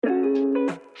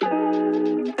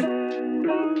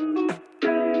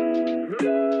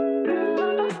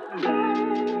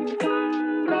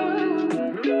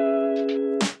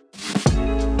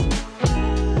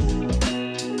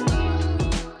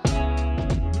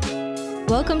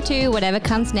Welcome to Whatever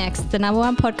Comes Next, the number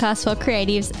one podcast for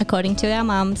creatives according to our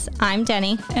mums. I'm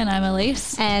Danny. And I'm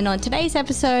Elise. And on today's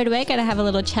episode, we're going to have a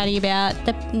little chatty about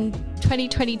the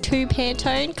 2022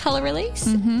 Pantone colour release.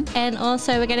 And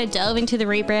also we're going to delve into the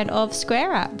rebrand of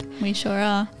Square Up. We sure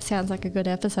are. Sounds like a good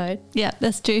episode. Yeah,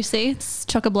 that's juicy. It's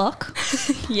chock-a-block.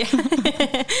 Yeah.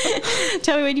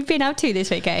 Tell me what you've been up to this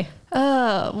week, eh?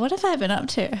 What have I been up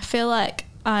to? I feel like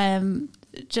I'm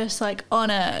just like on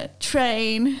a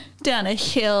train down a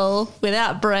hill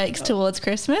without brakes towards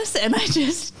Christmas, and I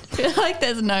just feel like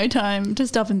there's no time to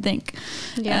stop and think.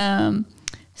 Yeah.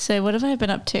 So what have I been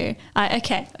up to?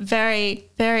 Very,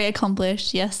 very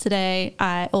accomplished. Yesterday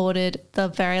I ordered the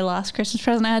very last Christmas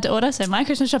present I had to order, so my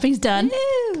Christmas shopping's done.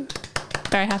 Woo!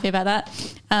 Very happy about that.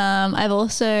 I've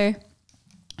also,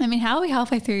 how are we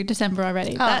halfway through December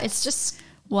already? It's just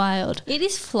wild. It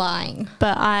is flying.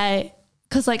 But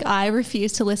because I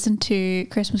refused to listen to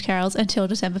Christmas carols until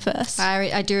December 1st.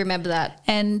 I do remember that.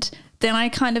 And then I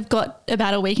kind of got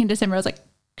about a week in December. I was like,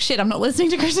 shit, I'm not listening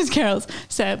to Christmas carols.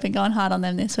 So I've been going hard on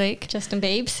them this week. Justin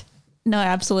Biebs? No,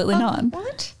 absolutely not.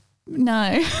 What?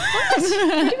 No. What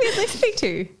have you been listening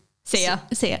to? Sia.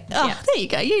 Sia. Oh, Yeah. There you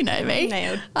go. You know me.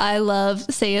 Nailed. I love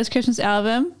Sia's Christmas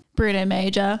album. Bruno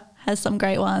Major has some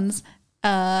great ones.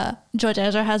 George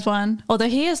Ezra has one, although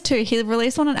he has two. He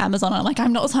released one on Amazon. I'm like,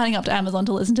 I'm not signing up to Amazon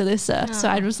to listen to this, sir. So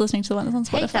I was listening to the one that's on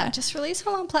Spotify. Hate that. Just release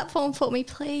one on platform for me,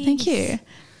 please. Thank you.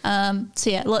 So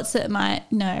yeah, lots of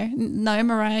no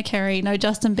Mariah Carey, no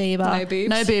Justin Bieber, No boobs.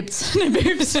 no boobs, no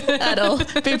boobs at all,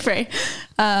 boob free.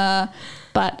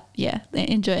 But yeah,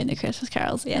 enjoying the Christmas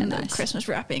carols and nice. the Christmas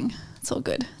wrapping. It's all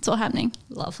good. It's all happening.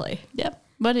 Lovely. Yep.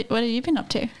 What have you been up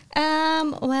to?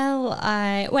 Well,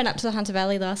 I went up to the Hunter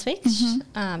Valley last week.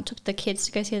 Took the kids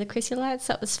to go see the Chrissy Lights.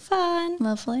 That was fun.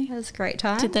 Lovely. It was a great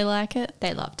time. Did they like it?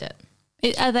 They loved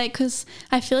it. Are they? Because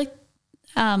I feel like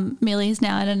Millie's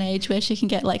now at an age where she can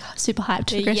get like super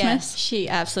hyped for Christmas. Yes, she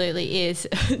absolutely is.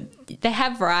 They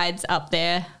have rides up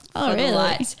there Oh, for really? the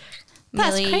lights.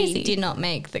 That's Millie crazy. did not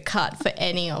make the cut for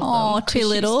any of them. Oh, 'cause too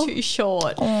little? She's too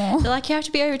short. Oh. They're like, you have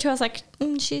to be over 2. I was like,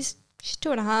 she's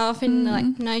 2.5. And they're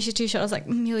like, no, she's too short. I was like,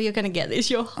 Millie, you're going to get this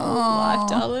your whole life,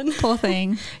 darling. Poor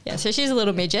thing. Yeah, so she's a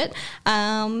little midget.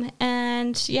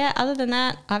 And yeah, other than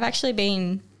that, I've actually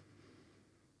been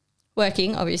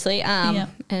working, obviously. Yeah.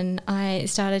 And I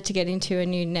started to get into a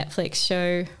new Netflix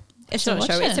show. It's not a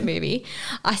show, it's a movie.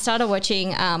 I started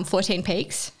watching 14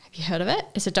 Peaks. Have you heard of it?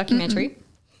 It's a documentary.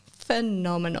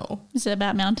 Phenomenal. Is it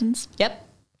about mountains? Yep.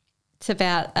 It's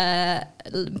about a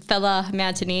fella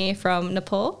mountaineer from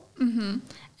Nepal.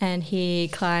 And he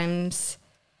climbs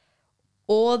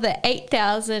all the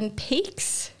 8,000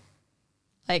 peaks.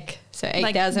 So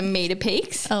 8,000 meter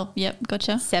peaks. Oh, yep,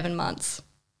 gotcha. 7 months.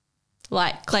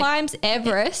 Climbs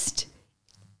Everest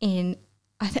in,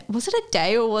 was it a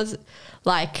day or was it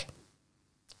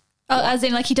Oh, as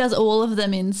in like he does all of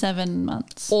them in 7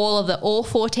 months. all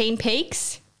 14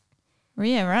 peaks?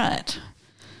 Yeah, right.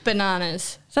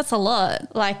 Bananas. That's a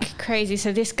lot. Like crazy.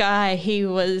 So this guy, he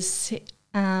was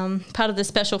part of the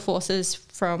special forces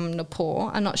from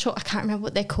Nepal. I'm not sure. I can't remember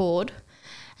what they're called.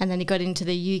 And then he got into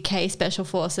the UK special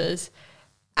forces.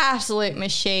 Absolute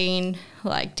machine.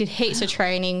 Did heaps of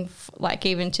training,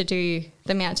 even to do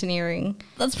the mountaineering.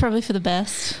 That's probably for the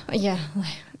best. Yeah.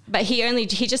 But he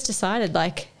just decided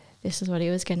this is what he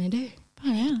was going to do.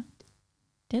 Oh, yeah.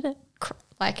 Did it.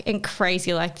 And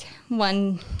crazy.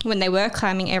 When they were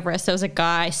climbing Everest, there was a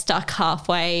guy stuck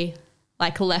halfway,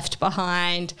 left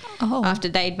behind after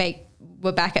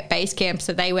were back at base camp.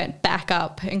 So they went back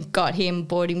up and got him,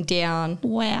 brought him down.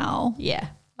 Wow. Yeah.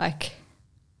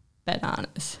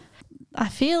 Bananas. I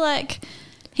feel like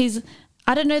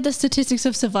I don't know the statistics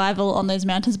of survival on those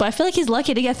mountains, but I feel like he's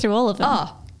lucky to get through all of them.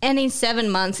 Oh, and in 7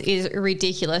 months is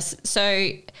ridiculous. So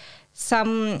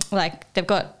some, they've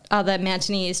got other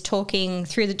mountaineers talking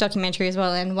through the documentary as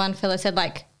well. And one fella said,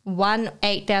 one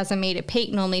 8,000 meter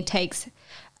peak normally takes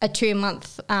a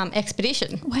 2-month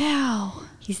expedition. Wow.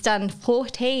 He's done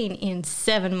 14 in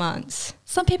 7 months.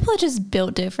 Some people are just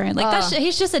built different.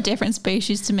 He's just a different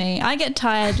species to me. I get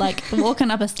tired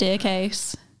walking up a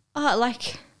staircase. Oh,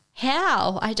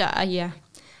 how? I don't, yeah.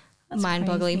 That's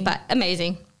mind-boggling, crazy. but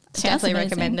amazing. Sounds Definitely amazing.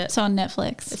 recommend it. It's on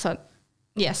Netflix. It's on,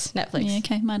 yes, Netflix. Yeah,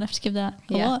 okay. Might have to give that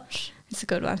a Yeah. watch. It's a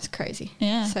good one. It's crazy.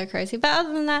 Yeah. So crazy. But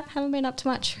other than that, haven't been up to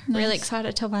much. Really Nice.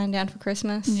 excited to wind down for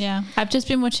Christmas. Yeah. I've just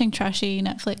been watching trashy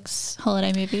Netflix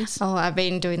holiday movies. Oh, I've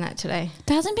been doing that today.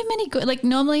 There hasn't been many good.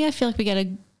 Normally I feel like we get a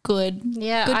good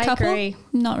I couple. agree.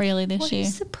 Not really this What year.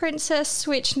 is the Princess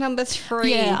Switch number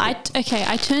 3? Yeah, I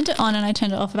turned it on and I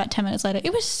turned it off about 10 minutes later.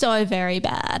 It was so very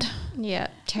bad. Yeah,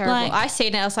 terrible. Like- I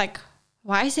seen it. I was like,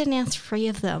 Why is it announced 3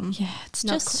 of them? Yeah, it's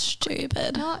Not just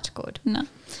stupid. Not good. No.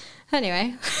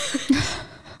 Anyway,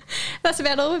 that's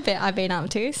about all I've been up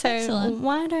to. So Excellent.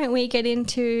 why don't we get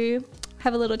into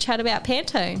have a little chat about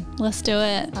Pantone? Let's do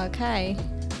it. Okay.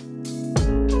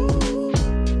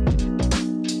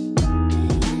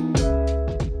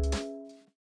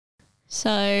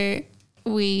 So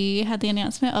we had the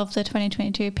announcement of the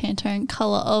 2022 Pantone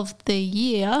Colour of the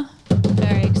Year.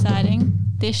 Very exciting.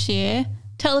 This year.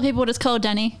 Tell the people what it's called,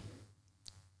 Danny.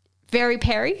 Very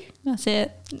Perry. That's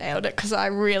it. Nailed it because I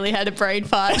really had a brain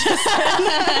fart.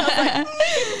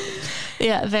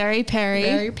 Yeah, Very Perry.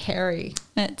 Very Perry.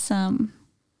 It's I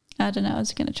don't know, I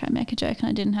was going to try and make a joke and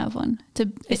I didn't have one.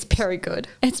 It's very good.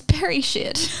 It's Perry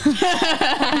shit.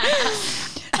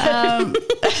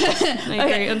 I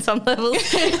agree on some levels.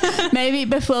 Maybe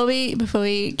before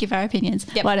we give our opinions,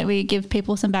 why don't we give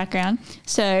people some background?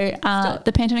 So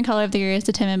the Pantone Colour of the Year is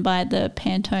determined by the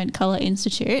Pantone Colour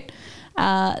Institute.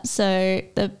 So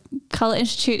the Colour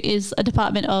Institute is a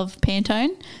department of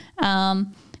Pantone.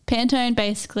 Pantone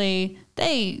basically,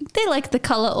 they're like the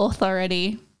colour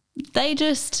authority. They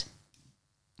just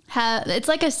have, it's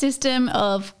like a system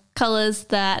of colours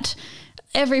that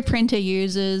every printer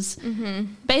uses.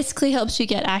 Basically helps you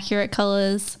get accurate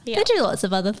colours. Yeah. They do lots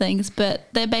of other things, but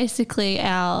they're basically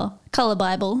our colour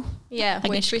Bible. Yeah, I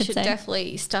which guess we you could should say.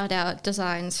 definitely start our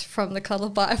designs from the Colour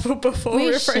Bible before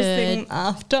We referencing should.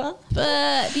 after.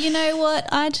 But you know what?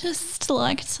 I just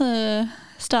like to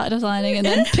start designing and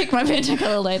then pick my Pantone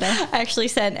colour later. I actually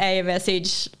sent a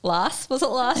message was it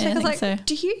last Yeah, week? I was I like, think so.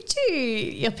 do you do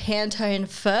your Pantone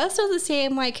first or the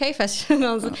CMYK first?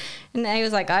 And he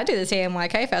was like, I do the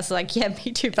CMYK first. I was like, yeah,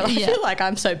 me too. But I Yeah. feel like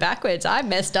I'm so backwards. I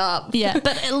messed up. Yeah,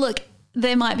 but look,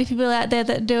 there might be people out there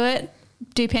that do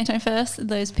Pantone first.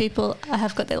 Those people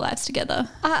have got their lives together.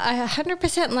 I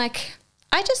 100%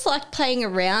 I just like playing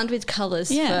around with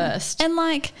colours first. And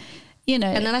like, you know.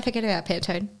 And then I forget about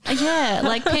Pantone. Yeah,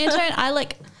 like Pantone,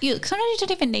 sometimes you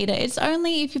don't even need it. It's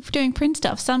only if you're doing print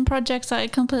stuff. Some projects are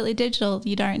completely digital.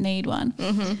 You don't need one.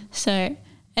 So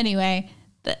anyway,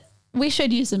 we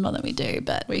should use them more than we do,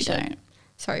 but we don't.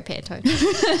 Sorry, Pantone.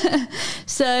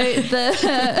 So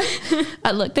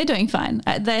look, they're doing fine.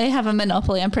 They have a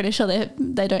monopoly. I'm pretty sure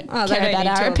they don't care about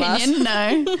our opinion.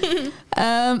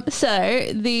 No.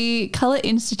 So the Colour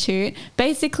Institute,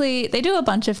 basically, they do a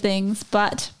bunch of things,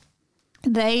 but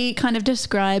they kind of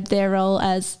describe their role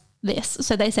as this.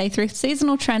 So they say through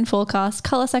seasonal trend forecasts,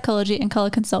 colour psychology and colour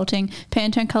consulting,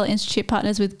 Pantone Colour Institute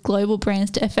partners with global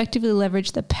brands to effectively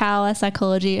leverage the power,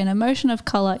 psychology and emotion of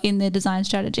colour in their design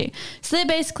strategy. So they're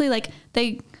basically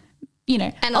Analyze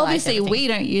obviously everything. we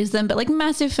don't use them, but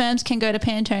massive firms can go to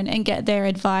Pantone and get their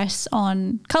advice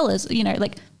on colours. I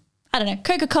don't know,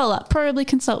 Coca-Cola, probably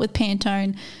consult with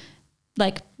Pantone.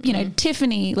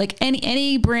 Tiffany,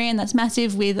 any brand that's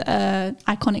massive with a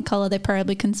iconic colour, they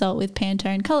probably consult with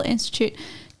Pantone Colour Institute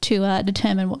to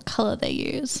determine what colour they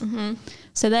use.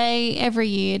 So they every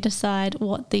year decide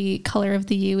what the colour of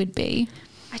the year would be.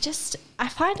 I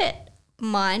find it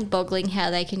mind-boggling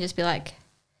how they can just be like,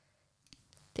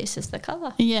 this is the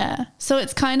colour. Yeah. So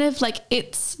it's kind of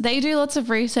they do lots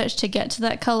of research to get to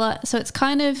that colour. So it's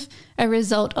kind of a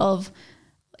result of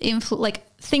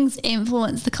things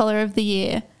influence the colour of the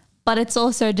year, but it's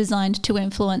also designed to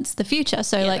influence the future.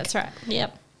 So That's right.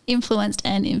 Yep. influenced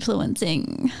and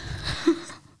influencing.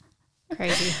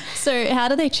 Crazy. So how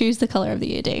do they choose the colour of the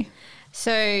year, Dee?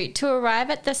 So to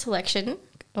arrive at the selection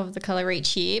of the colour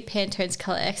each year, Pantone's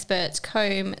colour experts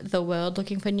comb the world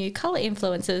looking for new colour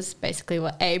influences, basically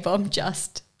what A-Bomb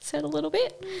just said a little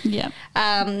bit. Yeah.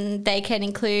 They can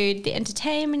include the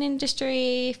entertainment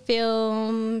industry,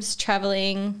 films,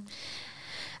 travelling,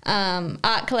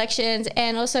 art collections,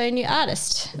 and also new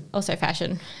artists, also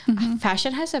fashion.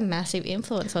 Fashion has a massive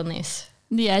influence on this.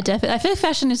 Yeah, definitely. I feel like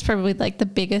fashion is probably the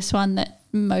biggest one that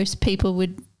most people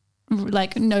would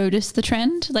notice the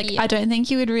trend. I don't think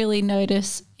you would really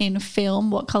notice in film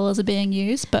what colours are being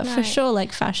used, but for sure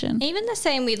fashion. Even the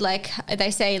same with they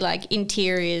say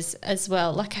interiors as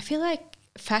well. I feel like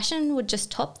fashion would just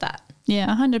top that. Yeah,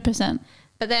 100%.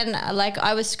 But then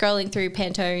I was scrolling through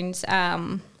Pantone's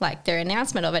their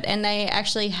announcement of it, and they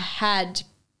actually had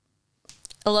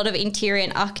a lot of interior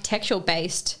and architectural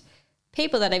based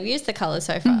people that have used the colours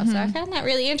so far. So I found that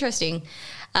really interesting.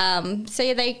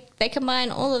 They combine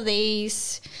all of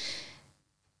these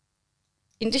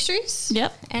industries.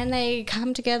 Yep. And they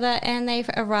come together and they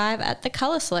arrive at the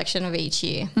colour selection of each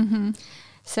year.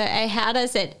 So how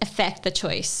does it affect the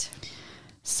choice?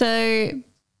 So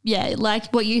yeah,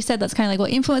 like what you said, that's kind of like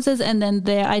what influences. And then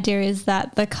their idea is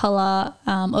that the color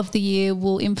of the year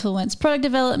will influence product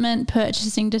development,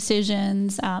 purchasing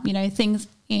decisions, things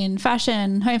in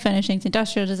fashion, home furnishings,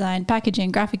 industrial design,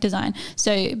 packaging, graphic design.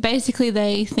 So basically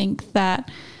they think that,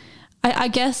 I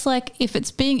guess, like if it's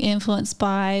being influenced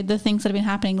by the things that have been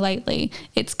happening lately,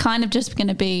 it's kind of just going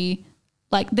to be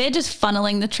like they're just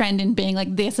funneling the trend in being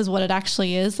like, this is what it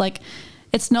actually is. Like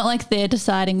it's not like they're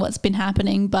deciding what's been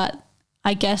happening, but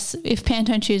I guess if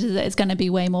Pantone chooses it, it's going to be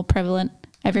way more prevalent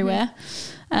everywhere.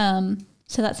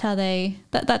 So that's how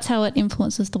that's how it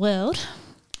influences the world.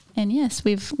 And yes,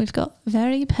 we've got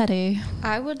very petty.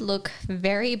 I would look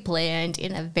very bland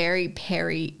in a very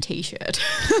Perry t-shirt.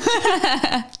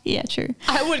 Yeah, true.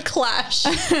 I would clash.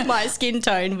 My skin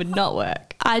tone would not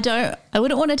work. I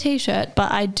wouldn't want a t-shirt,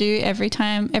 but I do every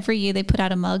year they put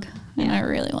out a mug. Yeah. And I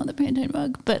really want the Pantone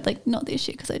mug, but like not this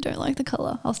year because I don't like the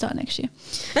colour. I'll start next year.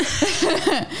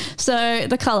 So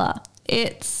the colour,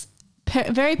 it's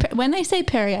when they say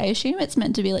Perry, I assume it's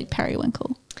meant to be like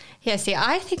periwinkle. Yeah, see,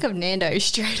 I think of Nando's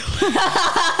straight away.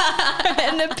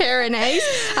 And the Pyrenees.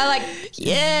 I like,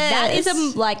 yeah, that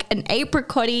is like an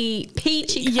apricot-y,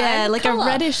 peachy kind of like colour. A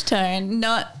reddish tone,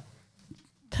 not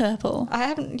purple.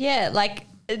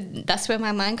 That's where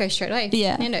my mind goes straight away.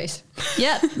 Yeah. Nando's.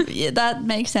 Yep, yeah, that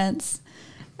makes sense.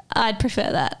 I'd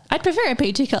prefer that. I'd prefer a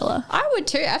peachy colour. I would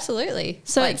too, absolutely.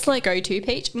 So it's like go-to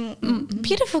peach.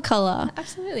 Beautiful colour.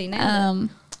 Absolutely, nailed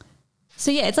it. So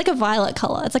yeah, it's like a violet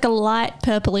colour. It's like a light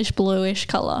purplish bluish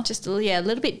colour. Just a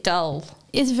little bit dull.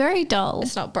 It's very dull.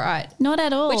 It's not bright. Not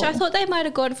at all. Which I thought they might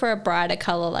have gone for a brighter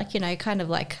colour, like, kind of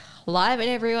like liven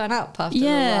everyone up after the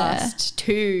last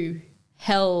 2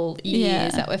 hell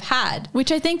years that we've had.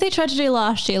 Which I think they tried to do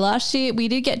last year. Last year we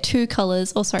did get 2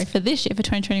 colours, for this year, for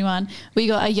 2021, we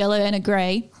got a yellow and a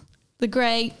grey. The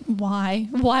grey, why?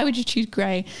 Why would you choose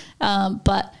grey?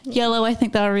 But yellow, I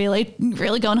think they were really,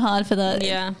 really going hard for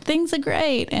the things are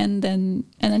great. And then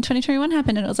 2021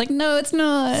 happened and it was like, no, it's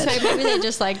not. So maybe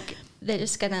they're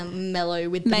just going to mellow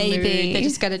with the mood. They're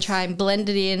just going to try and blend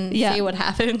it in, see what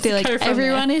happens. They're like,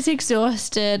 everyone is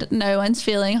exhausted. No one's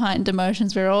feeling heightened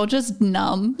emotions. We're all just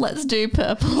numb. Let's do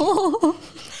purple. Wow,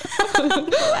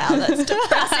 that's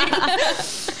depressing.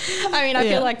 I mean, I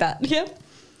feel like that. Yep.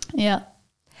 Yeah.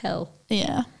 Hell.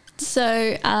 Yeah.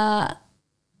 So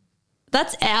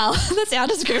that's our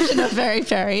description of Very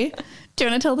Perry. Do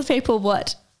you want to tell the people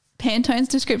what Pantone's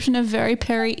description of Very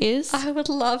Perry is? I would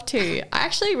love to. I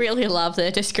actually really love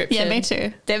the description. Yeah, me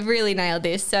too. They've really nailed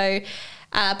this. So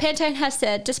Pantone has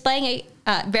said,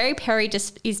 Very Perry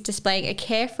is displaying a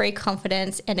carefree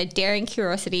confidence and a daring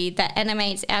curiosity that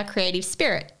animates our creative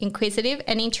spirit. Inquisitive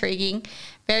and intriguing,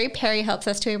 Very Perry helps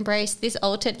us to embrace this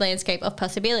altered landscape of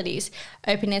possibilities,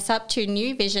 opening us up to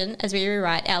new vision as we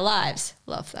rewrite our lives.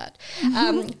 Love that.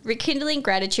 Rekindling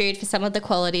gratitude for some of the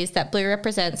qualities that blue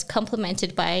represents,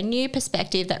 complemented by a new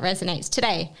perspective that resonates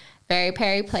today. Very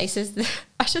Perry places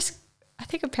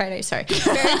Very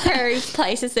Perry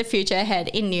places the future ahead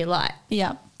in new light.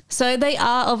 Yeah. So they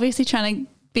are obviously trying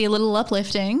to be a little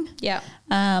uplifting. Yeah.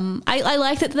 I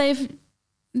like that they've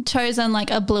chosen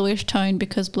like a bluish tone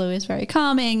because blue is very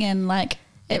calming and like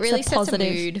it really sets a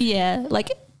mood. Yeah. Like,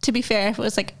 to be fair, if it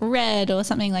was like red or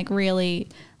something like really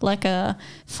like a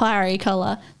fiery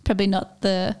colour, probably not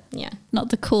the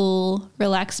cool,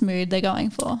 relaxed mood they're going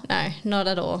for. No, not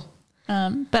at all.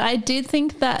 But I did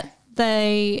think that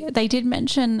they did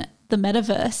mention the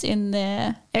metaverse in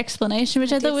their explanation,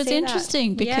 which I thought was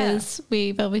interesting because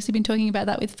we've obviously been talking about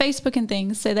that with Facebook and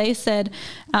things. So they said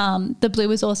the blue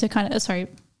was also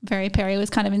Very Perry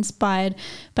was kind of inspired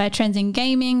by trends in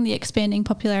gaming, the expanding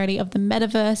popularity of the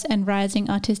metaverse, and rising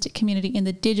artistic community in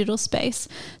the digital space.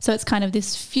 So it's kind of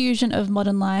this fusion of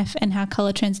modern life and how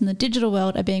colour trends in the digital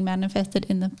world are being manifested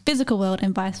in the physical world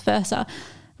and vice versa,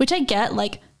 which I get.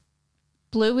 Like,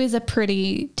 blue is a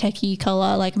pretty techie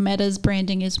colour. Like, Meta's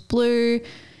branding is blue.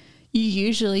 You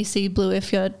usually see blue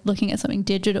if you're looking at something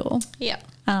digital. Yeah.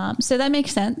 So that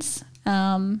makes sense.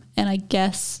 And I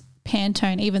guess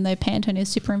Pantone, even though Pantone is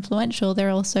super influential, they're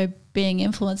also being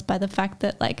influenced by the fact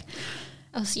that, like...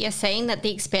 Oh, so you're saying that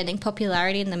the expanding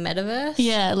popularity in the metaverse?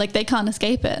 Yeah, like they can't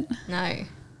escape it. No.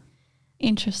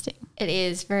 Interesting. It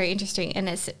is very interesting. And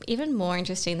it's even more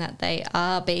interesting that they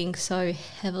are being so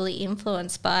heavily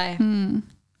influenced by,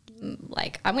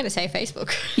 like, I'm going to say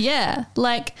Facebook. Yeah.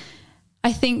 Like,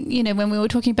 I think, when we were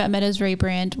talking about Meta's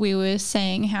rebrand, we were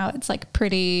saying how it's like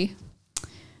pretty...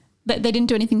 They didn't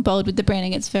do anything bold with the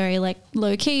branding. It's very like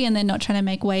low key and they're not trying to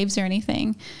make waves or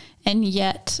anything. And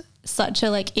yet such a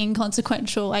like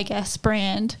inconsequential, I guess,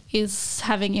 brand is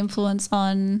having influence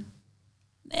on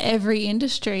every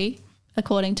industry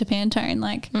according to Pantone.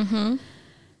 Like,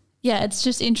 yeah, it's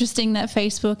just interesting that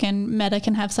Facebook and Meta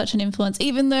can have such an influence,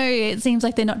 even though it seems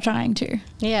like they're not trying to.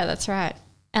 Yeah, that's right.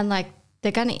 And like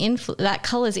they're going to that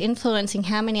color's influencing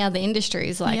how many other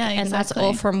industries? Like, and that's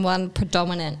all from one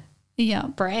predominant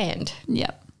brand.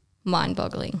 Yep.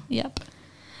 Mind-boggling. Yep.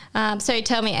 So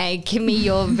tell me, give me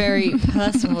your very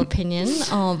personal opinion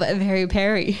of Very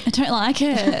Perry. I don't like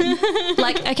it.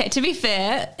 Like, okay, to be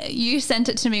fair, you sent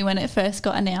it to me when it first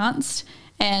got announced,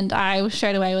 and I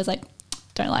straight away was like,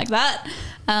 don't like that.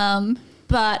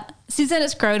 But since then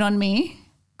it's grown on me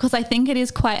because I think it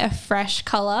is quite a fresh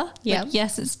colour. Yeah. Like,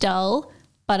 yes, it's dull,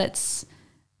 but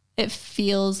it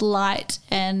feels light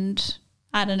and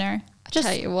I don't know. Just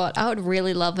tell you what, I would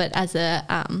really love it as a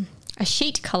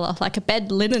sheet colour, like a bed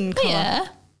linen colour. Yeah.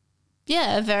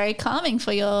 Yeah, very calming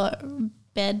for your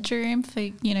bedroom, for,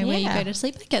 you know, where you go to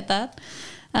sleep. I get that.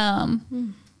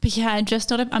 But yeah,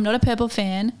 I'm not a purple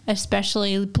fan,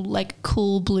 especially like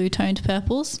cool blue toned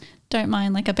purples. Don't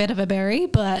mind like a bit of a berry,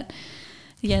 but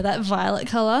yeah, that violet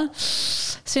colour.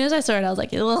 As soon as I saw it, I was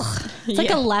like, ugh. It's like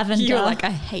a lavender. You're like, I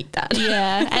hate that.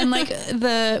 Yeah. And like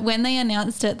when they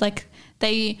announced it, like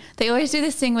they always do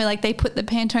this thing where like they put the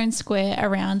Pantone square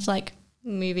around like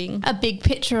moving a big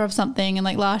picture of something. And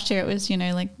like last year it was, you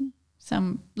know, like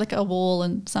some like a wall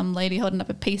and some lady holding up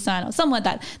a peace sign or something like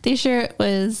that. This year it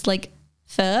was like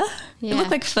fur. Yeah. It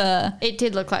looked like fur. It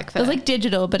did look like fur. It was like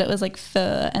digital, but it was like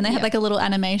fur. And they had like a little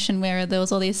animation where there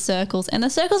was all these circles, and the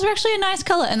circles were actually a nice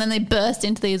color. And then they burst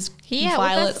into these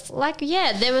violets.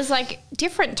 There was like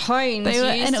different tones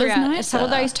and it was nice. Some of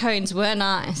those tones were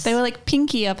nice. They were like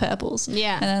pinkier purples.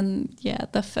 Yeah. And then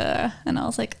the fur. And I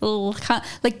was like, oh, can't,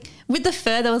 like with the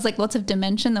fur, there was like lots of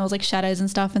dimension. There was like shadows and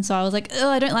stuff. And so I was like, oh,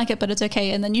 I don't like it, but it's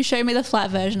okay. And then you showed me the flat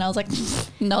version. I was like,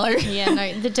 no. Yeah,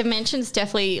 no, the dimensions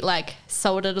definitely like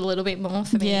sold it a little bit more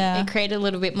for me. Yeah. It created a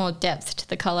little bit more depth to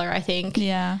the color, I think.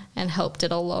 Yeah. And helped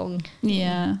it along.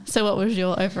 Yeah. So what was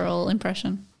your overall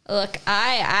impression? Look,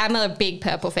 I'm a big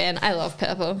purple fan. I love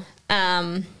purple.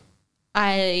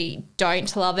 I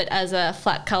don't love it as a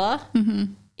flat color.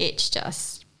 Mm-hmm. It's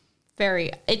just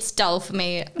it's dull for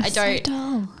me. So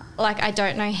dull. Like, I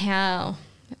don't know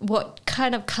what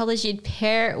kind of colors you'd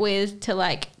pair it with to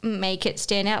like make it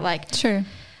stand out. Like, true.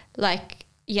 Like,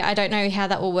 yeah, I don't know how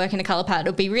that will work in a color palette.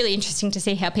 It'll be really interesting to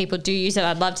see how people do use it.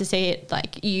 I'd love to see it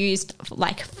like used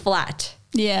like flat.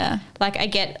 Yeah. Like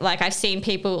I've seen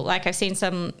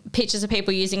some pictures of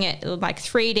people using it like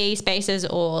 3D spaces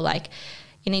or like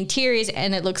in interiors,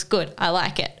 and it looks good. I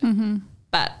like it. Mm-hmm.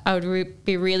 But I would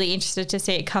be really interested to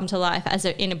see it come to life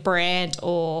in a brand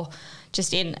or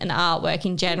just in an artwork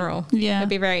in general. Yeah. It'd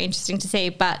be very interesting to see.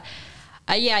 But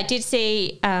I did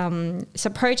see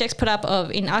some projects put up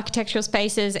in architectural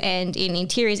spaces and in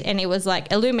interiors, and it was like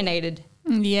illuminated.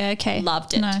 Yeah, okay.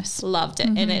 Loved it. Nice. Loved it.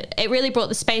 Mm-hmm. And it really brought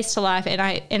the space to life, and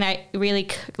I really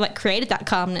like created that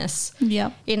calmness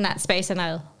in that space, and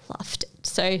I loved it.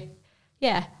 So,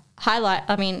 yeah,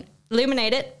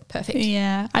 illuminate it, perfect.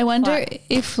 Yeah. I wonder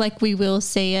if like we will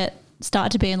see it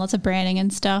start to be in lots of branding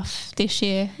and stuff this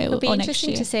year It'll be or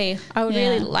interesting next year. to see.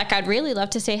 I'd really love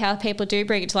to see how people do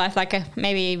bring it to life. Like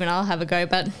maybe even I'll have a go,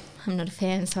 but I'm not a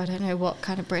fan, so I don't know what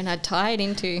kind of brand I'd tie it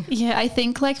into. Yeah, I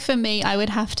think like for me, I would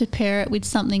have to pair it with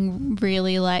something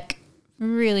really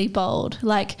bold.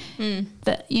 Like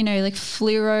like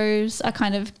fluoros are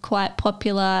kind of quite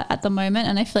popular at the moment,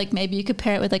 and I feel like maybe you could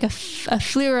pair it with like a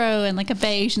fluoro and like a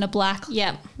beige and a black.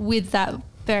 Yeah. With that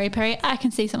Very Perry, I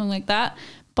can see something like that,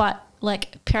 but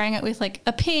like pairing it with like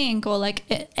a pink or like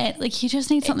like you just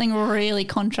need something really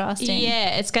contrasting.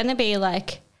 Yeah, it's going to be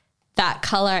like that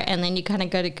color, and then you kind of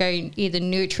go either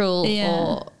neutral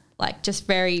or like just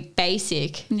very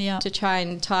basic to try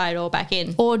and tie it all back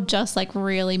in, or just like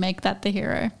really make that the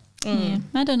hero. Yeah,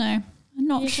 I don't know, I'm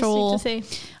not sure. To see.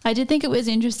 I did think it was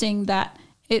interesting that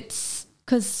it's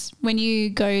because when you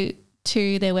go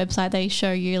to their website, they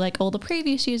show you like all the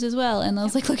previous years as well, and I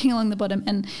was like looking along the bottom,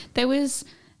 and there was.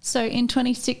 So in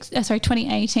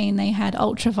 2018, they had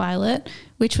Ultraviolet,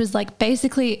 which was like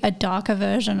basically a darker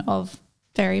version of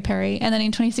Very Perry. And then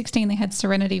in 2016, they had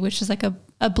Serenity, which is like a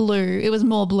blue. It was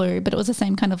more blue, but it was the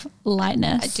same kind of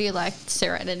lightness. I do like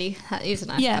Serenity. That is a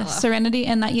nice color. colour. Serenity.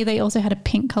 And that year they also had a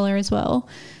pink colour as well.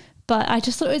 But I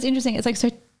just thought it was interesting. It's like so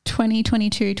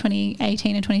 2022,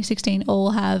 2018 and 2016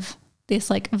 all have this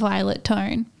like violet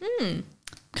tone.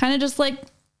 Kind of just like,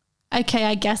 okay,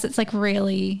 I guess it's like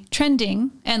really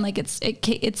trending and like it's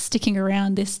sticking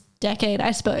around this decade,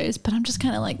 I suppose. But I'm just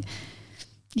kind of like,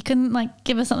 you couldn't like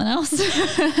give us something else.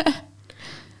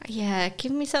 Yeah,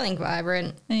 give me something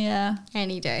vibrant. Yeah,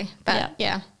 any day. But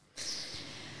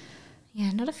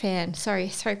Yeah, not a fan. Sorry,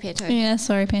 Panto. Yeah,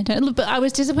 sorry, Pantone. Look, but I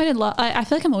was disappointed. I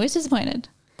feel like I'm always disappointed.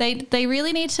 They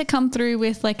really need to come through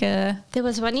with like a... There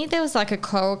was one year there was like a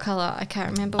coral colour. I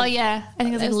can't remember. Oh, yeah. I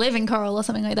think it was like living coral or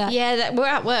something like that. Yeah, we're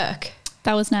at work.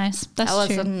 That was nice. That's That was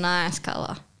true. a nice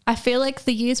colour. I feel like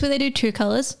the years where they do 2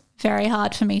 colours, very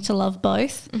hard for me to love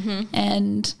both. Mm-hmm.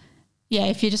 And yeah,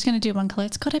 if you're just going to do one colour,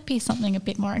 it's got to be something a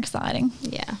bit more exciting.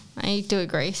 Yeah, I do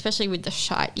agree, especially with the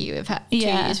shite you have had. 2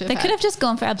 Yeah, years we've they had. could have just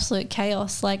gone for absolute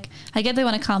chaos. Like, I get they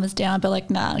want to calm us down, but like,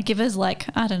 nah, give us like,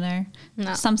 I don't know,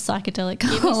 No. some psychedelic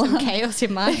Give me colour. some chaos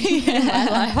in my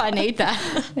life. I need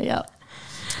that. Yep.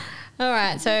 All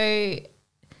right, so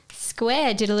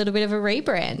Square did a little bit of a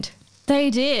rebrand. They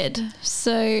did.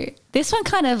 So this one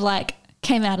kind of like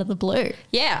came out of the blue.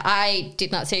 Yeah, I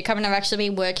did not see it coming. I've actually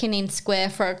been working in Square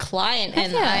for a client,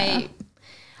 and Yeah.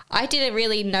 I didn't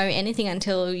really know anything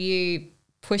until you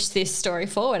pushed this story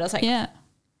forward. I was like, Yeah.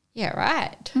 yeah,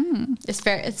 right.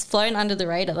 It's flown under the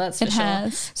radar, that's for It sure.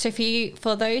 has. So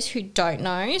for those who don't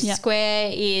know, Yeah.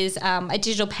 Square is a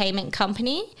digital payment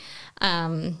company.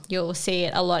 You'll see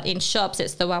it a lot in shops.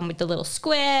 It's the one with the little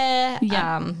square,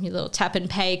 Yeah. your little tap and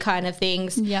pay kind of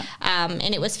things. Yeah.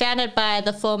 And it was founded by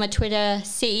the former Twitter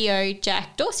CEO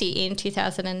Jack Dorsey in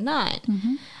 2009.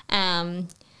 Mm-hmm.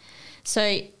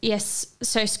 So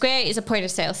Square is a point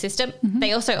of sale system. Mm-hmm.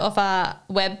 They also offer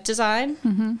web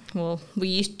design. Well,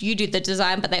 you do the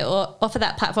design, but they offer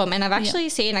that platform. And I've actually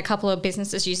seen a couple of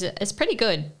businesses use it. It's pretty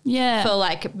good. Yeah. For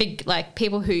like big, like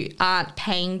people who aren't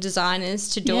paying designers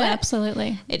to do Yeah, it.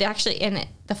 absolutely. It actually,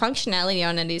 the functionality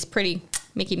on it is pretty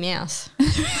Mickey Mouse.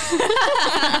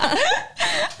 I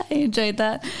enjoyed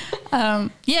that.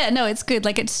 Yeah, no, it's good.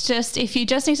 Like, it's just, if you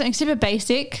just need something super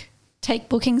basic, take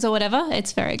bookings or whatever,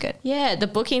 it's very good. Yeah, the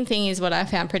booking thing is what I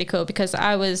found pretty cool, because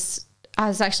I was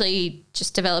actually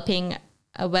just developing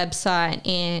a website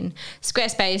in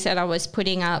Squarespace, and I was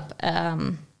putting it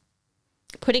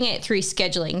through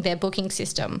scheduling. Their booking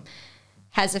system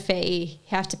has a fee, you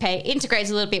have to pay, integrates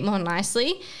a little bit more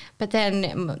nicely. But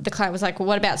then the client was like, well,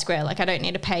 what about Square? Like, I don't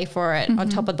need to pay for it on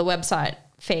top of the website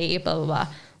fee, blah, blah, blah.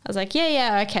 I was like,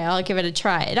 yeah, okay, I'll give it a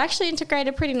try. It actually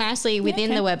integrated pretty nicely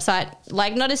within the website,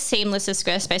 like not as seamless as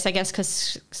Squarespace, I guess,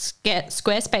 because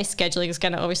Squarespace scheduling is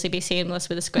going to obviously be seamless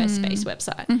with a Squarespace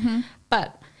website.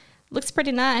 But looks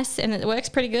pretty nice and it works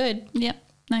pretty good. Yep,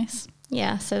 nice.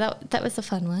 Yeah, so that was a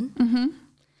fun one.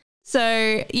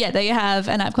 So, yeah, there you have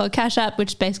an app called Cash App, which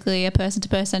is basically a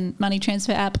person-to-person money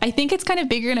transfer app. I think it's kind of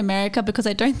bigger in America because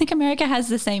I don't think America has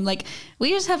the same, like, we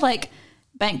just have, like,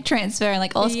 bank transfer and,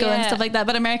 like, Osco and stuff like that.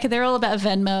 But America, they're all about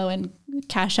Venmo and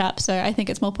Cash App, so I think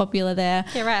it's more popular there.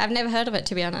 Yeah, right. I've never heard of it,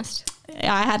 to be honest.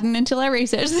 I hadn't until I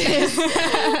researched this.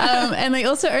 And they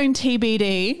also own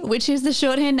TBD, which is the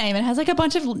shorthand name. It has like a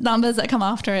bunch of numbers that come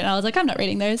after it. And I was like, I'm not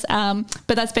reading those.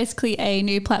 But that's basically a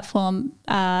new platform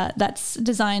that's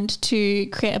designed to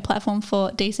create a platform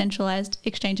for decentralized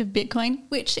exchange of Bitcoin,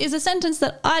 which is a sentence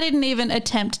that I didn't even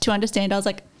attempt to understand. I was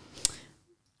like,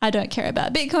 I don't care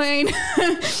about Bitcoin.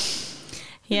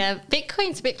 Yeah,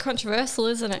 Bitcoin's a bit controversial,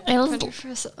 isn't it?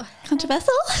 Controversial?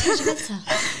 Controversial.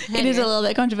 It is a little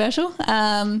bit controversial,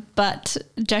 but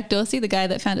Jack Dorsey, the guy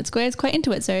that founded Square, is quite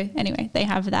into it. So anyway, they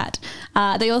have that.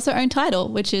 They also own Tidal,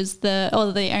 which is they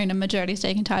own a majority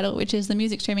stake in Tidal, which is the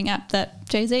music streaming app that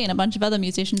Jay-Z and a bunch of other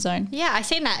musicians own. Yeah, I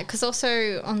seen that because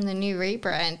also on the new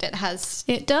rebrand, it has.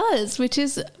 It does, which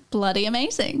is bloody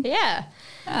amazing. Yeah.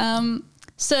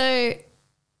 So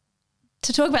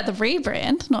to talk about the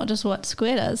rebrand, not just what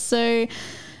Square does. So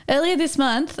earlier this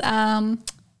month, they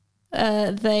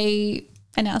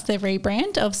announced their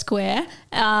rebrand of Square.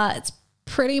 It's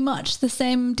pretty much the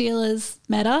same deal as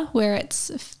Meta, where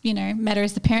it's, Meta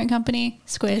is the parent company.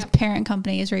 Square's parent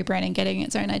company is rebranding, getting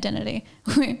its own identity,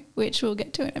 which we'll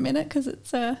get to in a minute because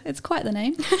it's quite the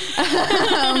name.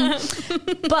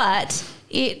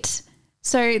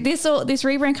 So this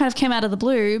rebrand kind of came out of the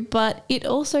blue, but it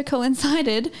also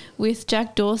coincided with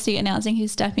Jack Dorsey announcing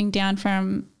he's stepping down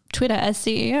from Twitter as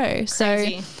CEO.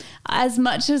 Crazy. So as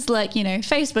much as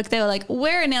Facebook, they were like,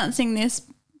 we're announcing this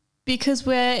because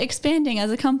we're expanding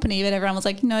as a company, but everyone was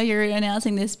like, no, you're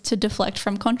announcing this to deflect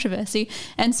from controversy.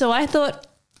 And so I thought,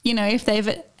 if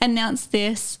they've announced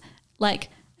this like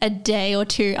a day or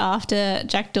two after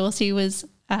Jack Dorsey was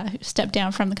stepped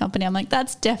down from the company, I'm like,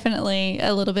 that's definitely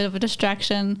a little bit of a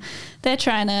distraction. They're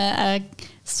trying to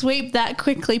sweep that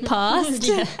quickly past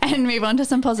and move on to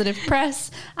some positive press.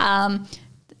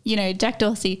 you know, Jack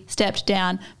Dorsey stepped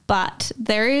down, but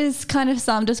there is kind of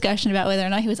some discussion about whether or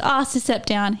not he was asked to step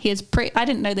down. I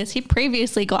didn't know this. He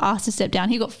previously got asked to step down.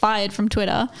 He got fired from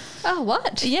Twitter. Oh,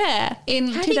 what? Yeah, in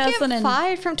How 2000. do you get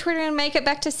fired from Twitter and make it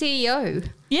back to CEO?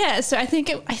 Yeah, so I think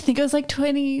it was like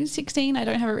 2016. I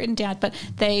don't have it written down, but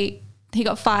he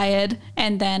got fired,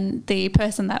 and then the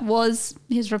person that was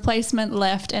his replacement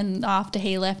left, and after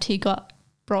he left, he got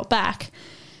brought back.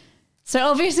 So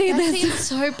obviously That seems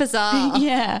so bizarre.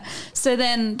 Yeah. So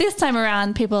then this time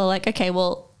around, people are like, okay,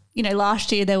 well, you know,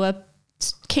 last year there were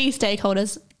key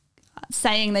stakeholders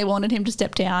saying they wanted him to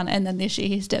step down, and then this year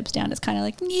he steps down. It's kind of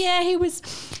like, yeah, he was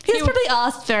probably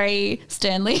asked very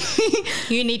sternly.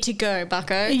 You need to go,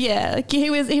 bucko. Yeah, like he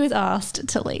was asked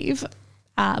to leave.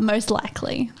 Most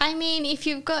likely. I mean, if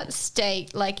you've got stake,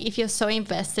 like if you're so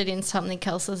invested in something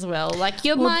else as well, like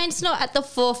your mind's not at the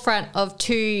forefront of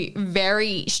two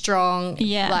very strong,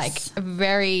 like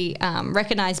very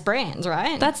recognized brands,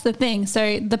 right? That's the thing.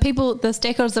 So the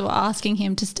stakeholders that were asking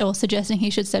him or suggesting he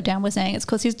should step down were saying it's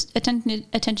because his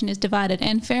attention is divided.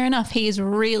 And fair enough, he is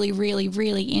really, really,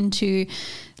 really into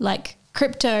like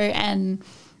crypto and,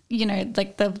 you know,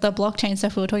 like the blockchain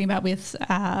stuff we were talking about with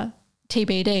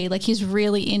TBD, like he's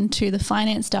really into the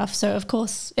finance stuff, so of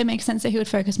course it makes sense that he would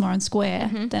focus more on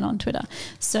Square than on Twitter.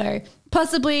 So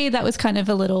possibly that was kind of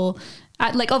a little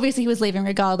like obviously he was leaving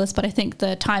regardless, but I think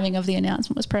the timing of the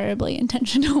announcement was probably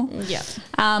intentional. Yeah.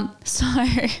 So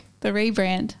the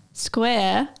rebrand,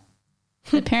 Square,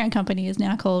 the parent company, is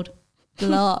now called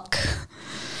Block,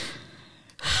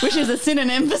 which is a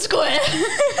synonym for Square.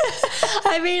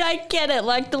 I mean, I get it,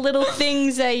 like the little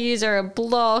things they use are a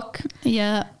block.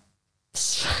 Yeah.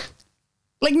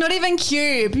 Like not even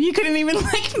Cube. You couldn't even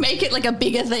like make it like a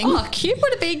bigger thing. Oh, Cube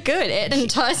would have been good. It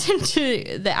ties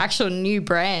into the actual new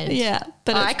brand. Yeah,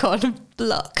 but icon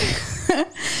Block,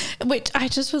 which I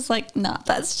just was like, nah,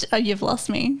 you've lost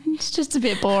me. It's just a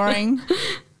bit boring.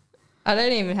 I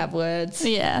don't even have words.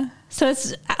 Yeah, so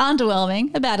it's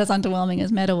underwhelming, about as underwhelming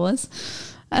as Meta was.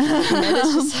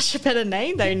 Meta's just such a better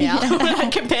name though now. Yeah. When I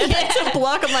compare that to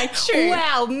Block, I'm like,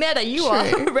 wow, Meta, you are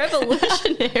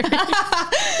revolutionary.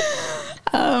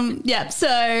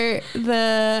 So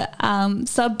the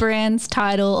sub-brands,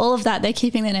 title, all of that, they're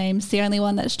keeping their names. The only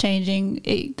one that's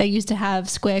changing, they used to have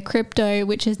Square Crypto,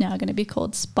 which is now going to be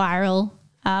called Spiral,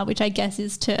 which I guess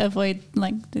is to avoid,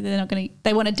 like,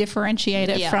 they want to differentiate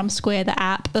it from Square the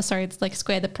app. It's like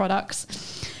Square the products.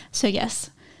 So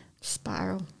yes.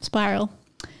 Spiral.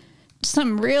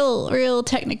 Some real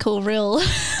technical, real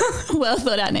well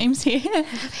thought out names here.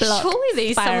 Block,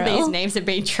 surely some of Spiral. these names have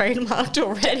been trademarked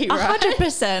already, right?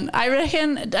 100%. I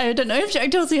reckon, I don't know if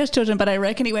Jack Dorsey has children, but I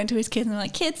reckon he went to his kids and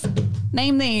like, kids,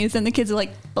 name these. And the kids are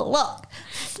like, Block,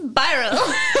 Spiral.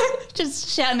 Just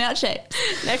shouting out shapes.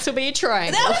 Next will be a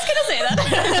triangle. I was going to say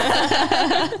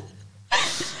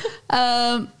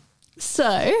that.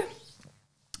 So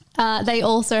they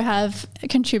also have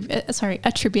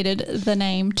attributed the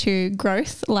name to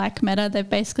growth, like Meta. They've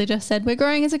basically just said, we're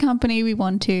growing as a company. We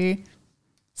want to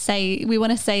say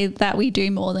that we do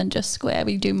more than just Square.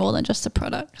 We do more than just the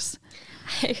products.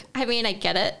 I mean, I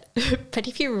get it, but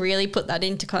if you really put that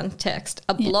into context,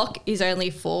 a block is only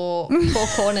four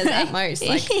corners at most.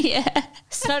 Like,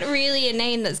 it's not really a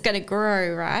name that's going to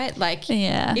grow, right? Like,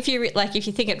 if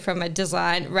you think it from a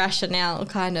design rationale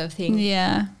kind of thing,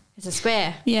 it's a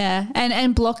square. Yeah,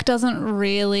 and block doesn't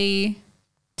really,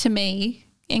 to me,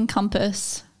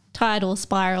 encompass title,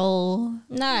 spiral,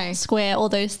 square, all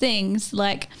those things.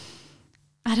 Like,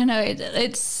 I don't know.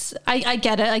 I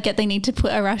get it. I get they need to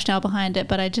put a rationale behind it,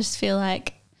 but I just feel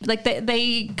like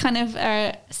they kind of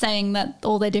are saying that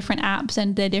all their different apps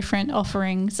and their different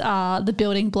offerings are the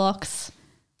building blocks.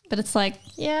 But it's like,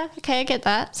 yeah, okay, I get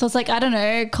that. So it's like, I don't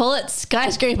know, call it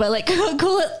skyscraper, like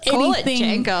call it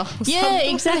anything. Call it Jenga. Yeah,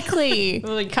 exactly.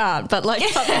 Well, you can't, but like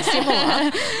something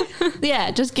similar.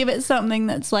 Yeah, just give it something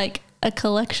that's like a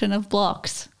collection of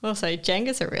blocks. Also,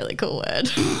 Jenga's a really cool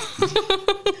word.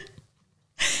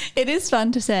 It is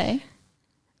fun to say.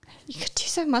 You could do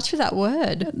so much with that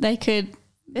word. They could.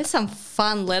 There's some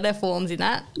fun letter forms in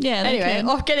that. Yeah. Anyway,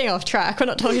 getting off track. We're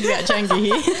not talking about Jenga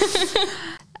here.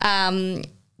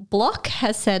 Block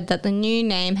has said that the new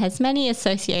name has many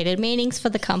associated meanings for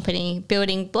the company: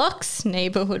 building blocks,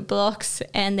 neighborhood blocks,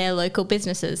 and their local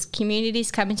businesses.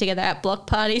 Communities coming together at block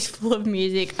parties full of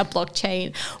music, a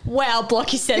blockchain. Wow,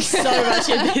 Blocky said so much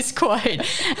in this quote.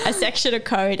 A section of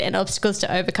code and obstacles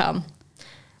to overcome.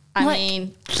 I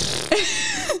mean,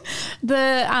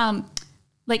 the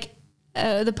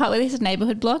part where they said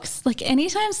neighborhood blocks, like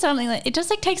anytime something like it just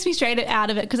like takes me straight out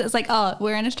of it, because it's like, oh,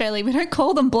 we're in Australia, we don't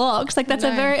call them blocks. Like that's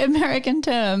a very American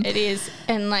term. It is.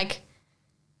 And like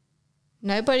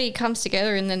Nobody comes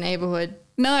together in the neighborhood.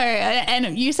 No,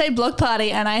 and you say Block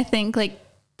Party and I think like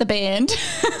the band.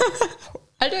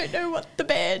 I don't know what the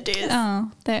band is.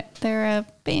 Oh, they're a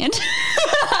band.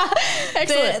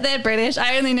 Excellent. They're British.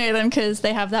 I only know them because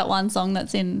they have that one song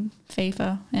that's in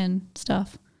FIFA and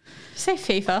stuff. You say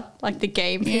FIFA, like the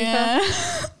game FIFA?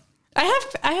 Yeah.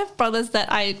 I have brothers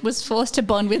that I was forced to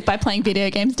bond with by playing video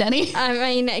games, Danny. I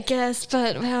mean, I guess,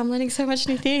 but wow, I'm learning so much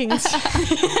new things.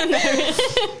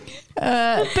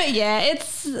 But yeah,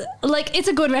 it's like it's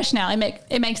a good rationale.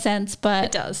 It makes sense, but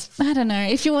It does. I don't know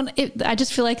if you want. I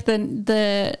just feel like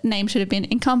the name should have been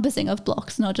encompassing of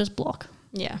blocks, not just block.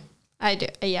 Yeah, I do.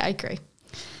 Yeah, I agree.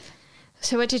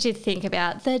 So what did you think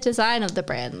about the design of the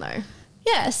brand though?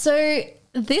 Yeah, so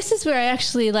this is where I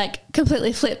actually like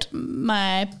completely flipped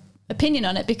my opinion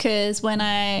on it, because when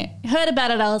I heard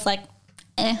about it, I was like,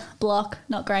 block,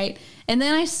 not great. And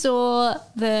then I saw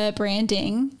the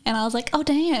branding and I was like, oh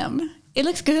damn, it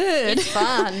looks good. It's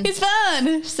fun. It's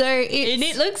fun. So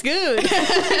it looks good.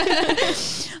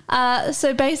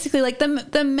 So basically, like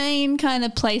the main kind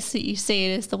of place that you see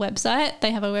it is the website.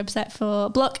 They have a website for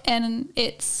Block, and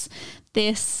it's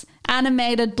this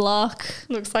animated block.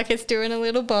 Looks like it's doing a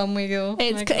little bum wiggle.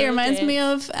 It reminds me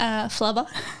of Flubber.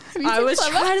 I was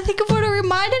trying to think of what it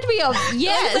reminded me of.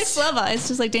 Yes. It's like Flubber. It's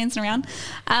just like dancing around.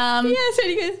 Yes,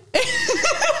 really good.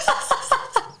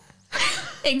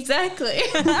 Exactly.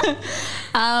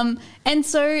 And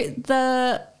so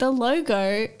the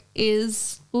logo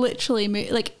is literally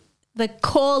like the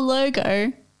core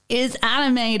logo is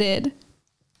animated,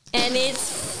 and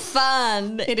it's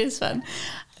fun. It is fun.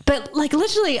 But like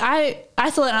literally I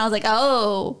saw it and I was like,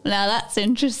 oh, now that's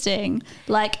interesting.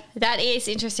 Like that is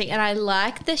interesting, and I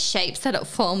like the shapes that it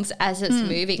forms as it's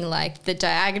moving, like the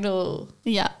diagonal,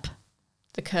 yep,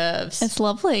 the curves. it's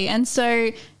lovely. And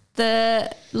so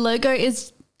the logo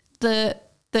is the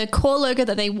core logo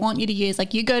that they want you to use.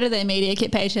 Like you go to their media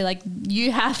kit page, they're like,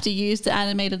 you have to use the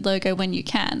animated logo when you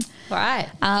can. Right.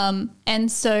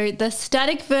 And so the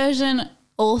static version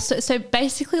also, so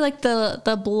basically like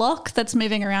the block that's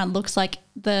moving around looks like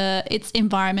its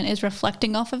environment is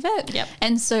reflecting off of it. Yep.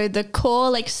 And so the core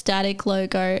like static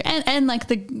logo and like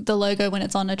the logo when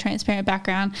it's on a transparent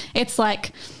background, it's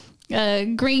like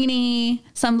greeny,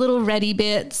 some little reddy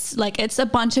bits. Like it's a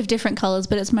bunch of different colors,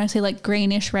 but it's mostly like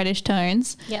greenish, reddish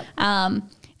tones. Yep.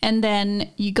 And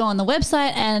then you go on the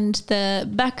website and the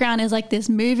background is like this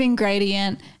moving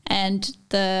gradient, and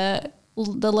the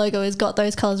logo has got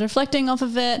those colors reflecting off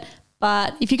of it.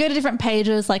 But if you go to different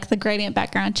pages, like the gradient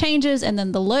background changes and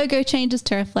then the logo changes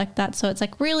to reflect that. So it's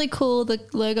like really cool. The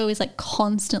logo is like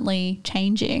constantly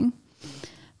changing.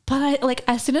 But I like,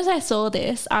 as soon as I saw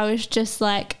this, I was just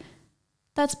like,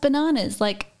 that's bananas.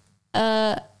 Like,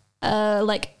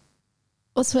 like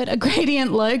what's the word? A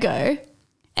gradient logo.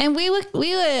 And we were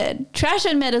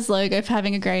trashing Meta's logo for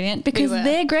having a gradient because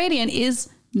their gradient is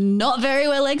not very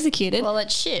well executed. Well,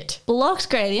 it's shit. Block's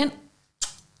gradient,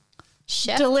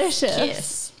 Chef delicious.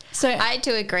 Kiss. So I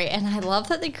do agree, and I love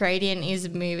that the gradient is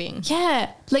moving.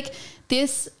 yeah, like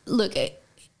this. Look,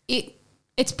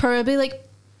 it's probably like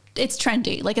it's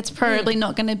trendy. Like it's probably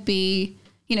not going to be.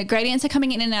 You know, gradients are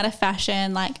coming in and out of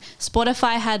fashion. Like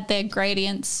Spotify had their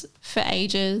gradients for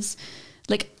ages.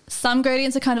 Like some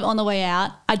gradients are kind of on the way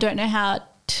out. I don't know how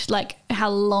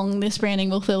long this branding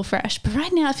will feel fresh, but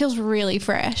right now it feels really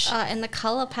fresh. And the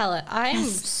color palette, I'm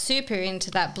super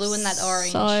into that blue and that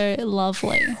orange. So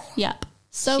lovely. Yep.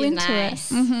 So She's into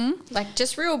nice. it. Mm-hmm. Like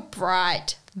just real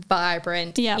bright,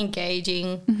 vibrant,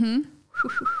 engaging. Mm-hmm.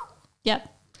 Yep.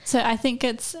 So I think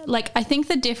it's like, I think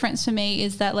the difference for me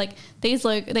is that like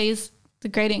the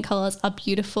gradient colors are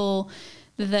beautiful.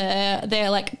 They're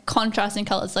like contrasting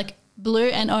colors, like blue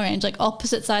and orange, like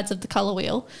opposite sides of the color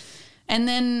wheel. And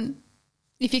then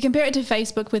if you compare it to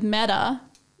Facebook with Meta,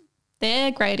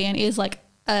 their gradient is like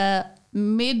a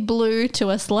mid blue to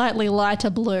a slightly lighter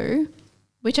blue,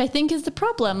 which I think is the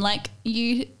problem. Like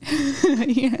you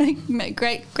make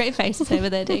great faces over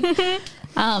there, Dee.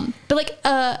 But like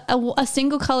a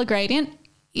single color gradient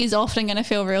is often going to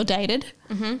feel real dated.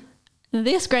 Mm-hmm.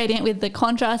 This gradient with the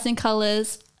contrasting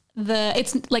colors,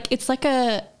 looks like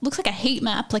a heat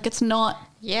map. Like it's not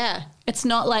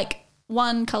like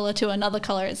one color to another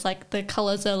color. It's like the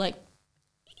colors are like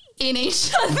in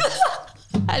each other.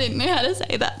 I didn't know how to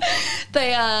say that.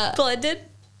 They are blended.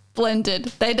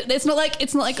 It's not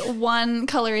like one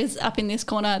color is up in this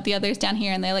corner, the other is down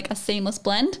here, and they're like a seamless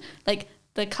blend. Like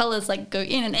the colors like go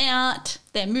in and out.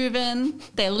 They're moving.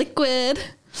 They're liquid.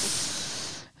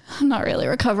 I'm not really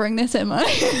recovering this, am I?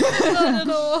 Not at